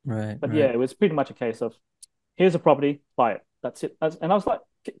 Right. But yeah, Right. it was pretty much a case of here's a property, buy it. That's it. And I was like,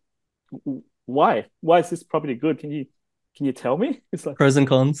 why? Why is this property good? Can you tell me? It's like Pros and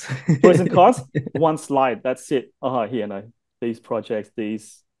cons. pros and cons. One slide. That's it. Oh, here, no, these projects,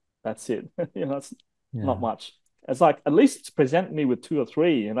 these. That's it. It's not Yeah. much. It's like at least present me with two or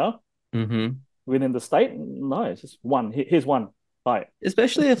three. Mm-hmm. Within the state. No, it's just one. Here's one. Buy it.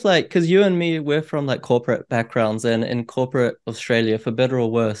 Especially if like, because you and me, we're from like corporate backgrounds, and in corporate Australia, for better or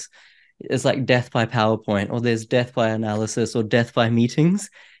worse, it's like death by PowerPoint, or there's death by analysis, or death by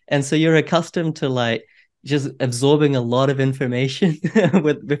meetings. And so you're accustomed to like just absorbing a lot of information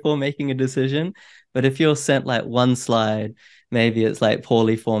with before making a decision. But if you're sent like one slide, maybe it's like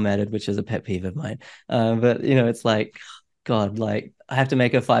poorly formatted, which is a pet peeve of mine. But it's like, God, like I have to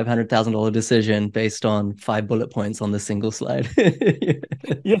make a $500,000 decision based on 5 bullet points on the single slide.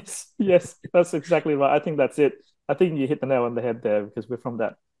 Yes, yes, that's exactly right. I think that's it. I think you hit the nail on the head there because we're from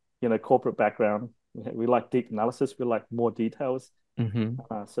that, corporate background. We like deep analysis. We like more details. Hmm.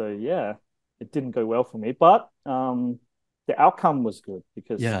 So yeah, it didn't go well for me, but the outcome was good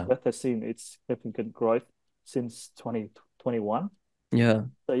because Yeah, Perth has seen its significant growth since 2021. yeah,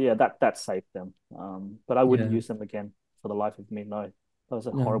 So yeah, that saved them. But I wouldn't yeah. use them again for the life of me. No, that was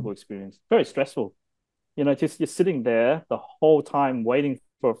a No. horrible experience. Very stressful. Just you're sitting there the whole time waiting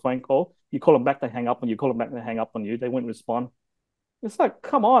for a phone call. You call them back, they hang up on you. Call them back, they hang up on you. They won't respond. It's like,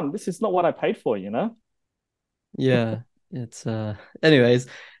 come on, this is not what I paid for. Yeah, it's anyways,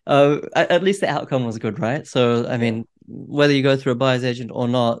 at least the outcome was good, right? So I Yeah. mean, whether you go through a buyer's agent or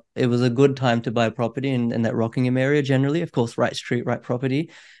not, it was a good time to buy property in that Rockingham area generally. Of course, right street, right property,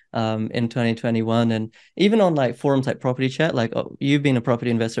 in 2021. And even on like forums like Property Chat, like you've been a property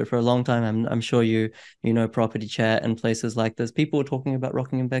investor for a long time. I'm sure you know Property Chat and places like this. People were talking about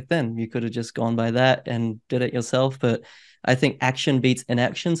Rockingham back then. You could have just gone by that and did it yourself, but I think action beats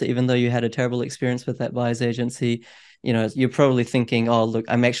inaction. So even though you had a terrible experience with that buyer's agency, you're probably thinking, oh, look,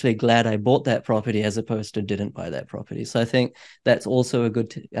 I'm actually glad I bought that property as opposed to didn't buy that property. So I think that's also a good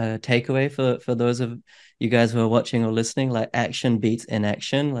takeaway for those of you guys who are watching or listening. Like action beats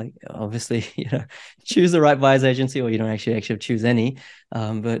inaction. Like obviously, choose the right buyer's agency, or you don't actually choose any,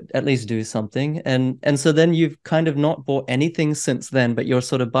 but at least do something. And so then you've kind of not bought anything since then, but you're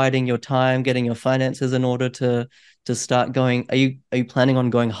sort of biding your time, getting your finances in order to start going. Are you planning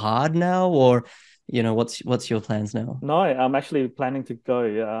on going hard now, or what's your plans now? No, I'm actually planning to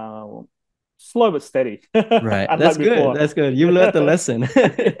go slow but steady, Right, that's unlike good, before. that's good, you've learned the lesson.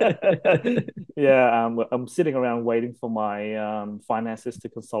 Yeah, yeah. I'm sitting around waiting for my finances to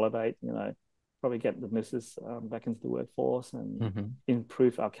consolidate. Probably get the missus back into the workforce and Mhm.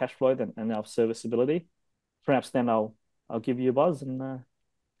 improve our cash flow and our serviceability. Perhaps then I'll give you a buzz and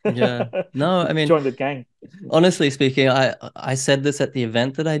Yeah, no, I mean, join the gang. honestly speaking, I said this at the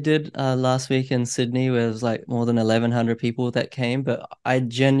event that I did last week in Sydney, where it was like more than 1,100 people that came. But I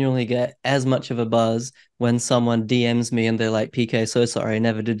genuinely get as much of a buzz when someone DMs me and they're like, "PK, so sorry, I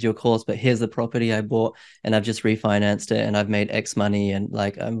never did your course, but here's the property I bought and I've just refinanced it and I've made X money, and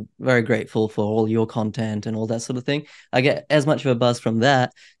like I'm very grateful for all your content and all that sort of thing." I get as much of a buzz from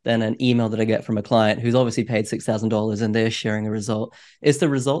that than an email that I get from a client who's obviously paid $6,000 and they're sharing a result. It's the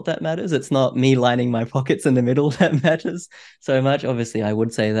result that matters. It's not me lining my pockets in the middle that matters so much. Obviously, I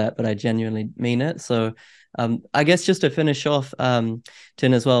would say that, but I genuinely mean it. So, I guess just to finish off,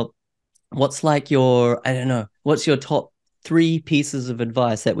 Tin, as well, what's like I don't know, what's your top three pieces of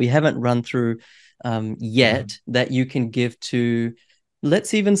advice that we haven't run through yet that you can give to,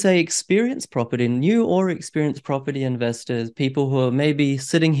 let's even say, experienced property, new or experienced property investors, people who are maybe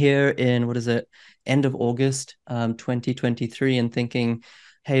sitting here in, what is it, end of August 2023, and thinking,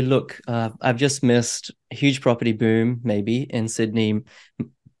 hey, look, I've just missed a huge property boom, maybe in Sydney,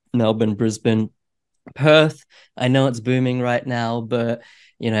 Melbourne, Brisbane, Perth. I know it's booming right now, but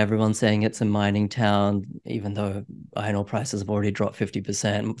everyone's saying it's a mining town, even though iron ore prices have already dropped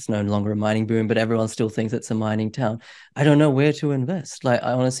 50%. It's no longer a mining boom, but everyone still thinks it's a mining town. I don't know where to invest. Like,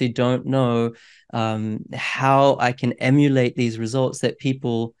 I honestly don't know how I can emulate these results that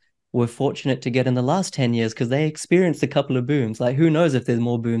people were fortunate to get in the last 10 years because they experienced a couple of booms. Like, who knows if there's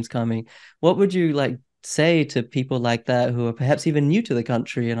more booms coming? What would you like say to people like that who are perhaps even new to the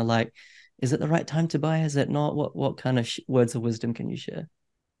country and are like, is it the right time to buy? Is it not? What kind of words of wisdom can you share?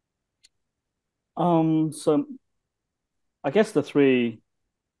 So I guess the three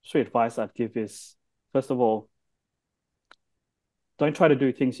advice I'd give is first of all, don't try to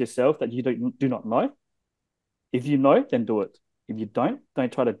do things yourself that you do not know. If you know, then do it. If you don't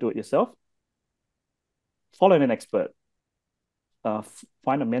try to do it yourself. Follow an expert.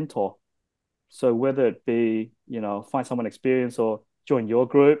 find a mentor. So whether it be, find someone experienced or join your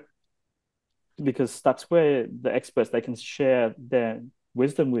group, because that's where the experts, they can share their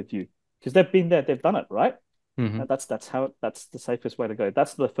wisdom with you because they've been there, they've done it, right? Hmm. And that's the safest way to go.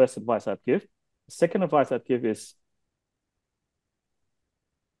 That's the first advice I'd give. The second advice I'd give is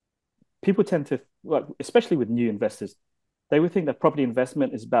people tend to, well, especially with new investors, they would think that property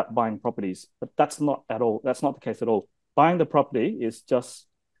investment is about buying properties, but that's not at all. That's not the case at all. Buying the property is just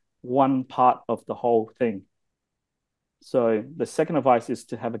one part of the whole thing. So the second advice is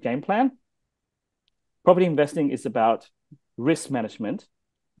to have a game plan. Property investing is about risk management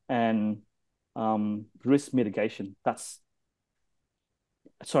and risk mitigation. That's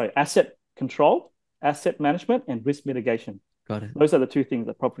sorry, asset control, asset management, and risk mitigation. Got it. Those are the two things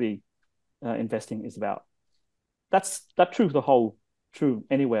that property investing is about. That's true for the whole, true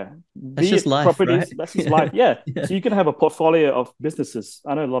anywhere, That's be just it life, right? properties. That's just Yeah. life. Yeah. Yeah. So you can have a portfolio of businesses.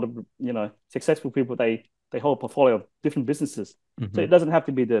 I know a lot of successful people. They hold a portfolio of different businesses. So it Hmm. doesn't have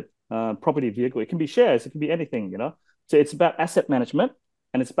to be the property vehicle. It can be shares. It can be anything. So it's about asset management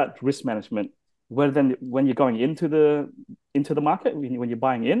and it's about risk management. Whether then when you're going into the market, when you're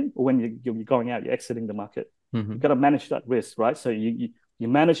buying in, or when you're going out, you're exiting the market. You've Hmm. got to manage that risk, right? So you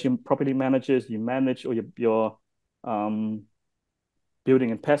manage your property managers, you manage or your um,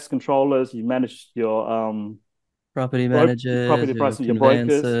 building and pest controllers, you manage your Property property managers, your prices, your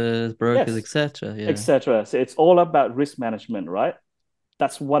brokers, conveyancers, brokers, yes, etc. Yeah. etc. So it's all about risk management, right?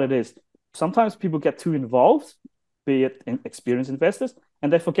 That's what it is. Sometimes people get too involved, be it in experienced investors,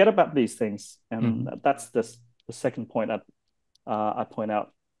 and they forget about these things. And Hmm. that's the second point I point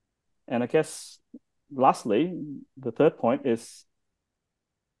out. And I guess lastly, the third point is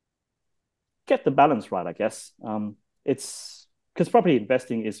get the balance right, I guess. It's because property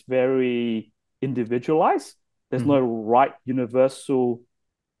investing is very individualized. There's no Hmm. right universal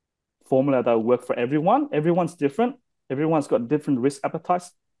formula that will work for everyone. Everyone's different. Everyone's got different risk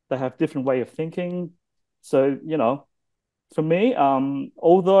appetites. They have different way of thinking. So, for me,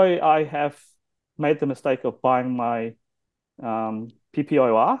 although I have made the mistake of buying my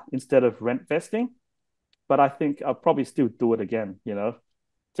PPOR instead of rent vesting, but I think I'll probably still do it again,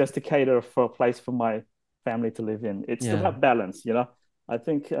 just to cater for a place for my family to live in. It's Yeah. about balance. I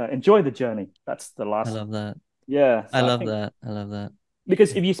think enjoy the journey. That's the I last. love that. Yeah. I So I love think that. I love that.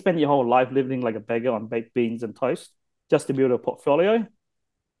 because if you spend your whole life living like a beggar on baked beans and toast just to build a portfolio,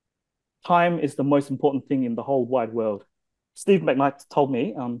 time is the most important thing in the whole wide world. Steve McKnight told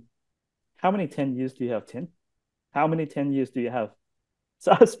me, how many 10 years do you have, Tim? How many 10 years do you have?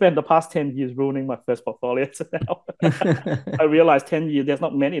 So I spent the past 10 years ruining my first portfolio. So now I realized 10 years, there's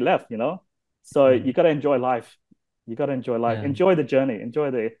not many left. So Yeah. you got to enjoy life. You got to enjoy life. Yeah. Enjoy the journey. Enjoy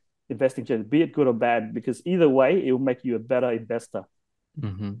the investing journey, be it good or bad, because either way, it will make you a better investor.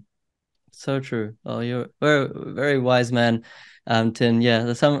 Hmm. So true. Oh, you're very, very wise man, Tin.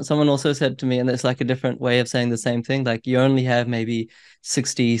 Yeah, someone also said to me, and it's like a different way of saying the same thing. Like you only have maybe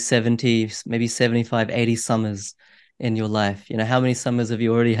 60, 70, maybe 75, 80 summers in your life. How many summers have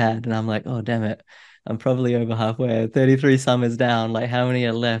you already had? And I'm like, oh, damn it. I'm probably over halfway, 33 summers down. Like how many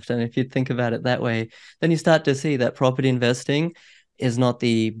are left? And if you think about it that way, then you start to see that property investing is not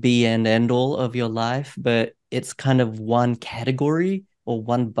the be and end all of your life, but it's kind of one category or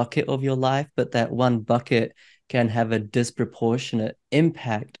one bucket of your life, but that one bucket can have a disproportionate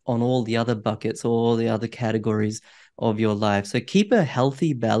impact on all the other buckets, all the other categories of your life. So keep a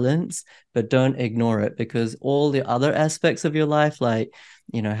healthy balance, but don't ignore it because all the other aspects of your life, like,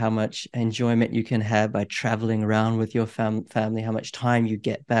 how much enjoyment you can have by traveling around with your family, how much time you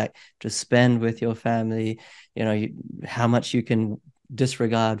get back to spend with your family, how much you can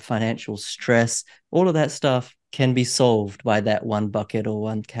disregard financial stress, all of that stuff can be solved by that one bucket or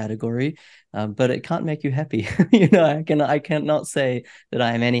one category, but it can't make you happy. I cannot say that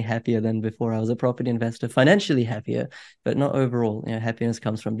I am any happier than before I was a property investor, financially happier, but not overall. Happiness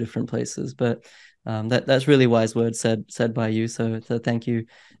comes from different places. But that's really wise words said by you. So thank you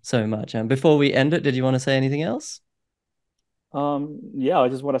so much. Before we end it, did you want to say anything else? Yeah, I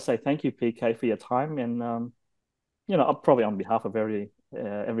just want to say thank you, PK, for your time. And, probably on behalf of every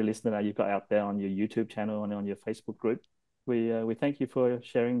listener that you've got out there on your YouTube channel and on your Facebook group, we thank you for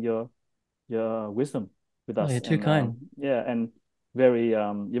sharing your wisdom with Oh, you're us. too And kind. yeah, and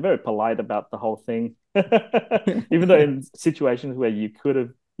you're very polite about the whole thing, even though in situations where you could have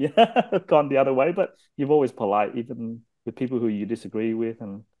yeah gone the other way, but you've always polite, even with people who you disagree with.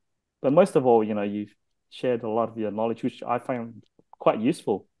 And but most of all, you've shared a lot of your knowledge, which I found quite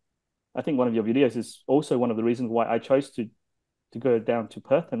useful. I think one of your videos is also one of the reasons why I chose to go down to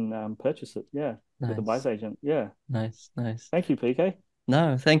Perth and purchase it. Yeah. with the buyer's Nice, agent. Yeah. nice, nice. Thank you, PK.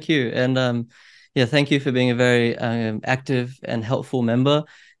 No, thank you. And yeah, thank you for being a very active and helpful member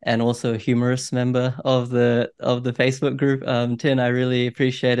and also a humorous member of the Facebook group. Tin, I really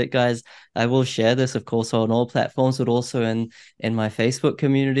appreciate it, guys. I will share this, of course, on all platforms, but also in my Facebook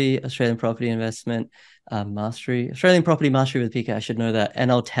community, Australian Property Investment Mastery, Australian Property Mastery with PK. I should know that.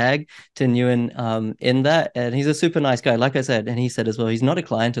 And I'll tag Thinh Nguyen in that. And he's a super nice guy, like I said. And he said as well, he's not a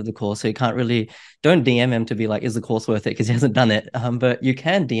client of the course, so he can't really don't DM him to be like, is the course worth it? Because he hasn't done it. But you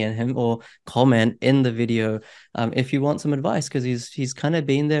can DM him or comment in the video if you want some advice, because he's kind of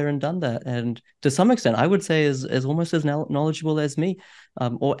been there and done that. And to some extent, I would say is almost as knowledgeable as me,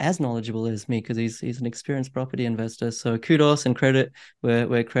 or as knowledgeable as me, because he's an experienced property investor. So kudos and credit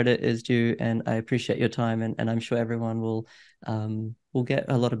where credit is due. And I appreciate your time, and I'm sure everyone will get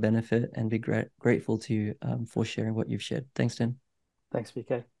a lot of benefit and be grateful to you for sharing what you've shared. Thanks, Tim. Thanks,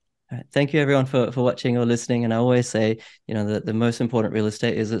 PK. All right. Thank you everyone for watching or listening. And I always say, you know, the most important real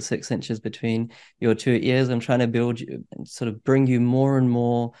estate is at 6 inches between your two ears. I'm trying to build you and sort of bring you more and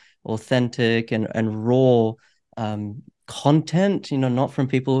more authentic and raw content, you know, not from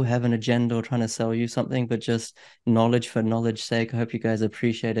people who have an agenda or trying to sell you something, but just knowledge for knowledge sake. I hope you guys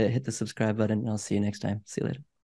appreciate it. Hit the subscribe button and I'll see you next time. See you later.